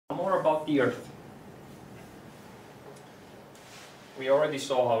More about the Earth. We already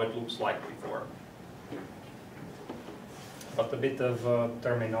saw how it looks like before. But a bit of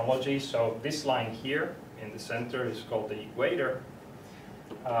terminology. So this line here in the center is called the equator.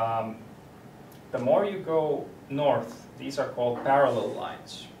 The more you go north, these are called parallel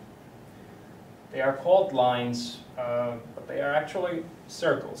lines. They are called lines, but they are actually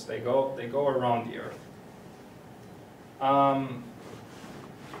circles. They go around the Earth.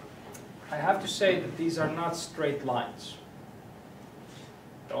 I have to say that these are not straight lines.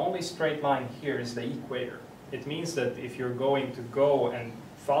 The only straight line here is the equator. It means that if you're going to go and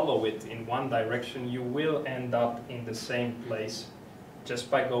follow it in one direction, you will end up in the same place just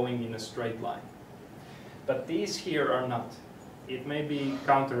by going in a straight line. But these here are not. It may be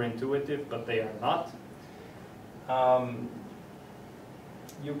counterintuitive, but they are not.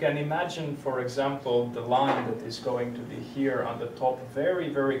 You can imagine, for example, the line that is going to be here on the top, very,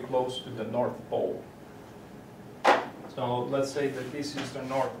 very close to the North Pole. So let's say that this is the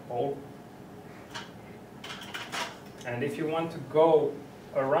North Pole. And if you want to go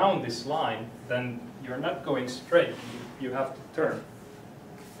around this line, then you're not going straight. You have to turn.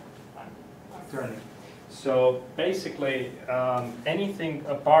 I'm turning. So basically, anything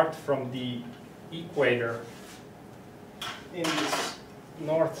apart from the equator in this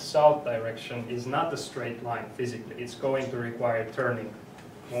north-south direction is not a straight line physically. It's going to require turning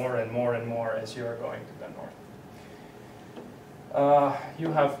more and more and more as you are going to the north.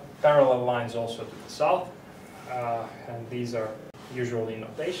 You have parallel lines also to the south, and these are usually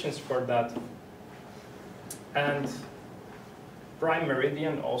notations for that. And prime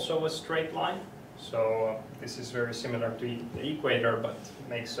meridian, also a straight line. So this is very similar to the equator, but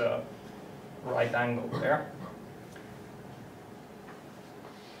makes a right angle there.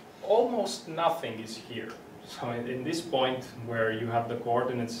 Almost nothing is here. So in this point where you have the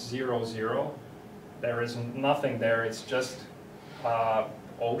coordinates 0, 0, there is nothing there. It's just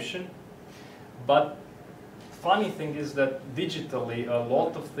ocean. But funny thing is that digitally a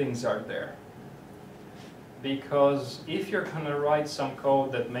lot of things are there. Because if you're going to write some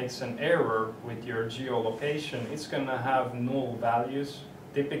code that makes an error with your geolocation, it's going to have null values,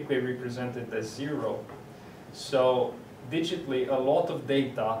 typically represented as 0. So digitally, a lot of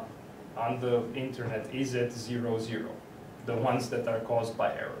data on the internet is at 0, 0, the ones that are caused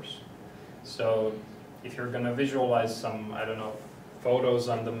by errors. So if you're going to visualize some, I don't know, photos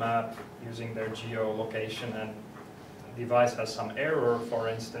on the map using their geolocation and the device has some error, for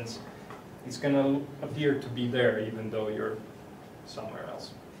instance, it's going to appear to be there even though you're somewhere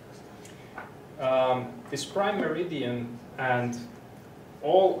else. This prime meridian and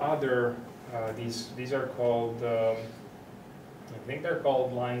all other, these are called, I think they're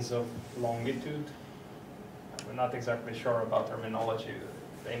called lines of longitude. I'm not exactly sure about terminology.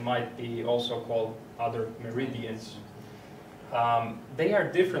 They might be also called other meridians. They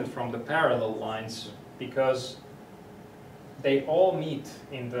are different from the parallel lines because they all meet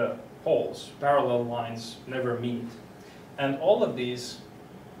in the poles. Parallel lines never meet. And all of these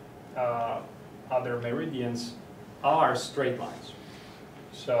other meridians are straight lines.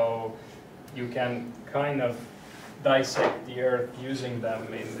 So you can kind of dissect the Earth using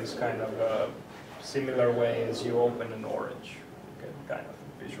them in this kind of similar way as you open an orange. You can kind of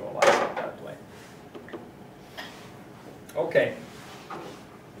visualize it that way. Okay.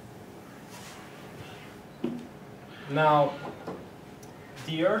 Now,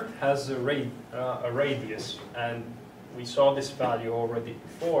 the Earth has a radius, and we saw this value already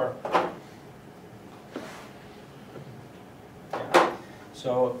before. Yeah.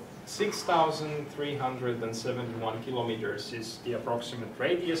 So 6,371 kilometers is the approximate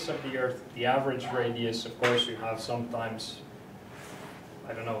radius of the Earth. The average radius, of course, you have sometimes,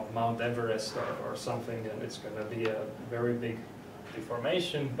 I don't know, Mount Everest or something, and it's going to be a very big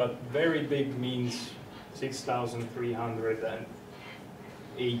deformation, but very big means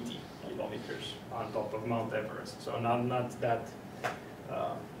 6,380 kilometers on top of Mount Everest. So not that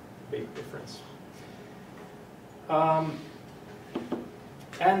big difference.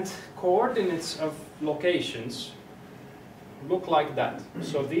 And coordinates of locations look like that.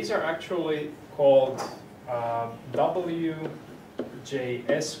 So these are actually called WGS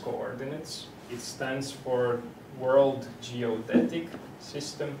Coordinates. It stands for World Geodetic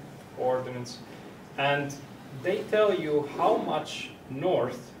System Coordinates. And they tell you how much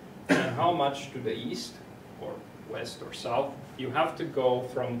north and how much to the east or west or south you have to go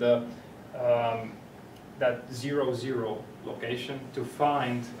from the that 0, 0 location to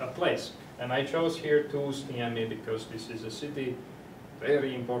find a place. And I chose here Tuusniemi because this is a city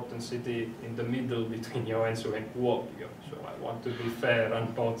very important city in the middle between Joensuu and Kuopio, so I want to be fair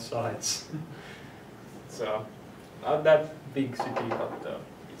on both sides. So, not that big city, but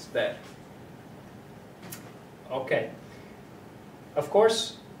it's there. Okay. Of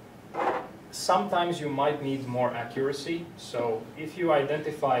course, sometimes you might need more accuracy, so if you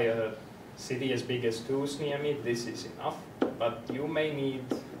identify a city as big as Tuusniemi, this is enough, but you may need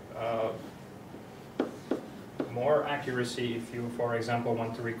more accuracy if you, for example,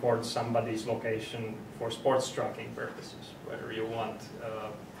 want to record somebody's location for sports tracking purposes, where you want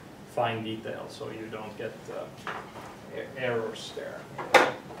fine detail so you don't get errors there,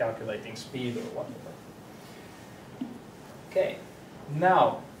 calculating speed or whatever. Okay,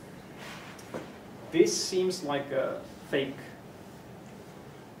 now, this seems like a fake.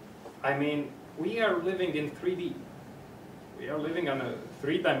 I mean, we are living in 3D. We are living on a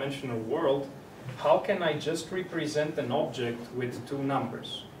three-dimensional world. How can I just represent an object with two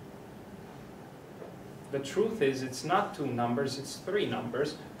numbers? The truth is, it's not two numbers, it's three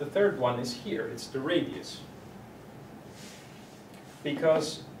numbers. The third one is here, it's the radius.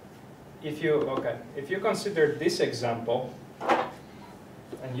 Because if you consider this example,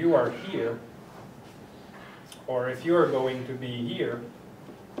 and you are here, or if you are going to be here,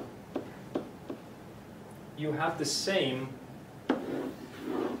 you have the same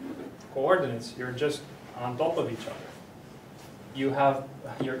coordinates, you're just on top of each other.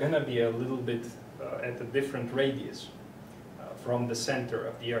 You're going to be a little bit at a different radius from the center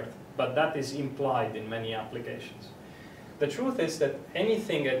of the Earth, but that is implied in many applications. The truth is that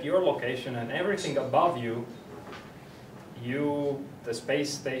anything at your location and everything above you, the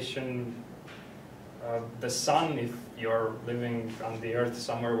space station, the sun, if you're living on the Earth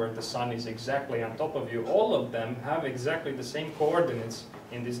somewhere where the sun is exactly on top of you, all of them have exactly the same coordinates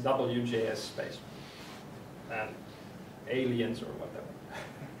in this WGS space. And aliens or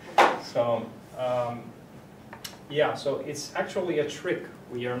whatever. So, yeah, so it's actually a trick.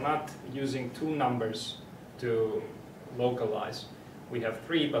 We are not using two numbers to localize. We have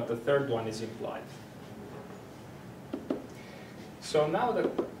three, but the third one is implied. So now the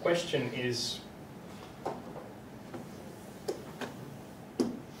question is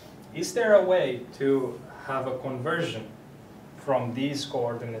there a way to have a conversion from these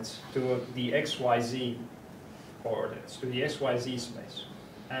coordinates to the XYZ coordinates, to the XYZ space?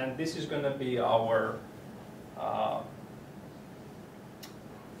 And this is going to be our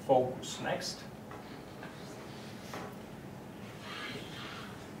focus next.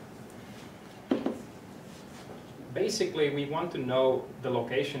 Basically, we want to know the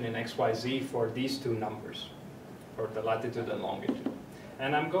location in XYZ for these two numbers, for the latitude and longitude.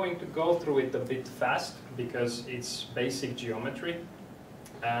 And I'm going to go through it a bit fast because it's basic geometry.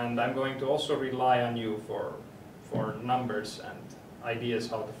 And I'm going to also rely on you for numbers and ideas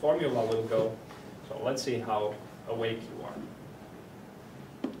how the formula will go. So let's see how awake you are.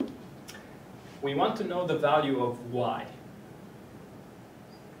 We want to know the value of y.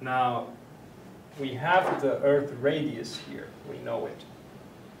 Now, we have the Earth radius here, we know it.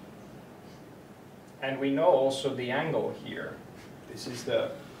 And we know also the angle here. This is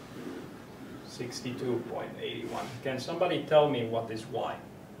the 62.81. Can somebody tell me what is y?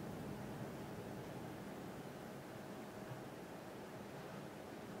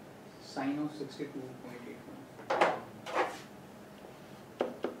 Sine of 62.81.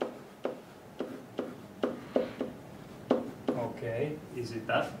 Okay, is it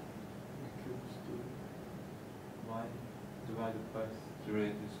that? Equals to y divided by the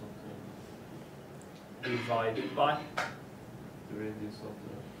radius of Divided by? the radius of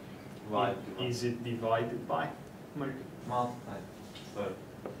the y. Is it divided by? Multiplied. Sorry.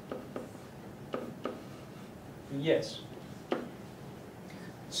 Yes.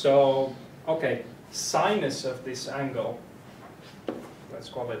 So, okay, sinus of this angle, let's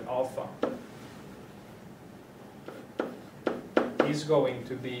call it alpha, is going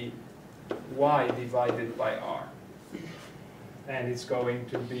to be y divided by r. And it's going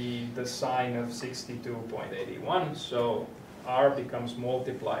to be the sine of 62.81, so r becomes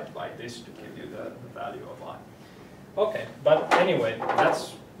multiplied by this to give you the value of I. Okay, but anyway,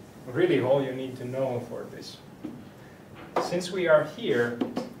 that's really all you need to know for this. Since we are here,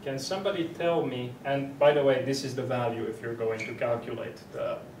 can somebody tell me, and by the way, this is the value if you're going to calculate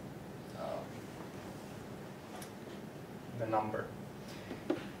the number.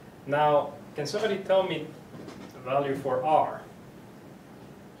 Now, can somebody tell me the value for r?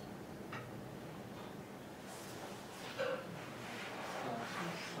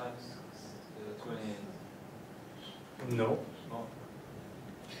 Times 28. No. No.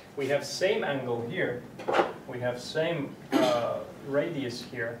 We have same angle here. we have same radius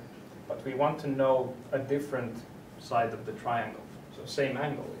here, but we want to know a different side of the triangle. So same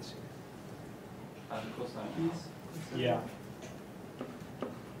angle is here. And cosine. Yeah.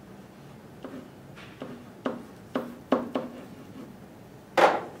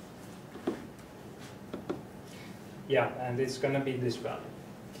 Yeah, and it's going to be this value.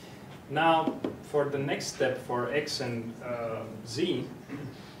 Now, for the next step for x and z,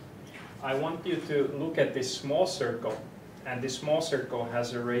 I want you to look at this small circle, and this small circle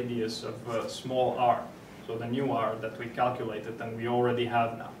has a radius of small r, so the new r that we calculated and we already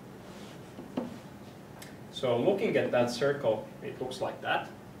have now. So looking at that circle, it looks like that.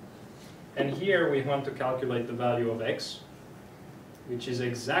 And here we want to calculate the value of x, which is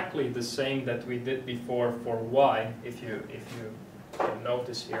exactly the same that we did before for y. If you can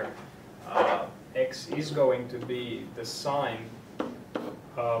notice here, x is going to be the sine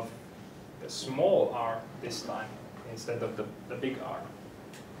of the small r this time instead of the big R.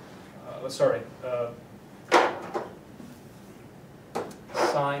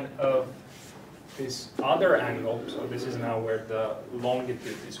 Sine of this other angle, so this is now where the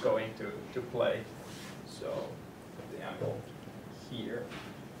longitude is going to play. So the angle here,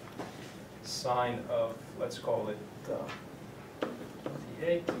 sine of, let's call it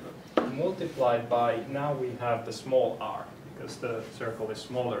 28, multiplied by, now we have the small r, because the circle is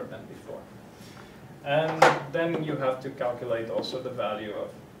smaller than before. And then you have to calculate also the value of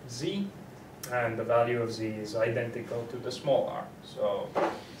z, and the value of z is identical to the small r, so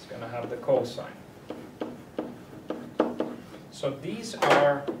it's going to have the cosine. So these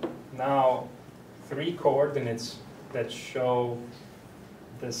are now 3 coordinates that show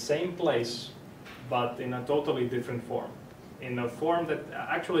the same place, but in a totally different form. In a form that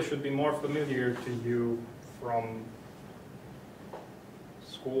actually should be more familiar to you from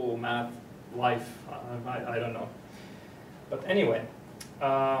school, math, life, I don't know. But anyway,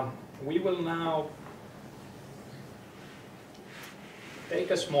 we will now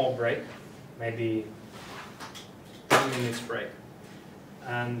take a small break, maybe 10 minutes break.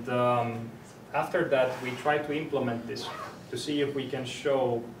 And after that, we try to implement this to see if we can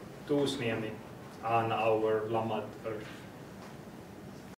show tuusniemi on our Lamad Earth.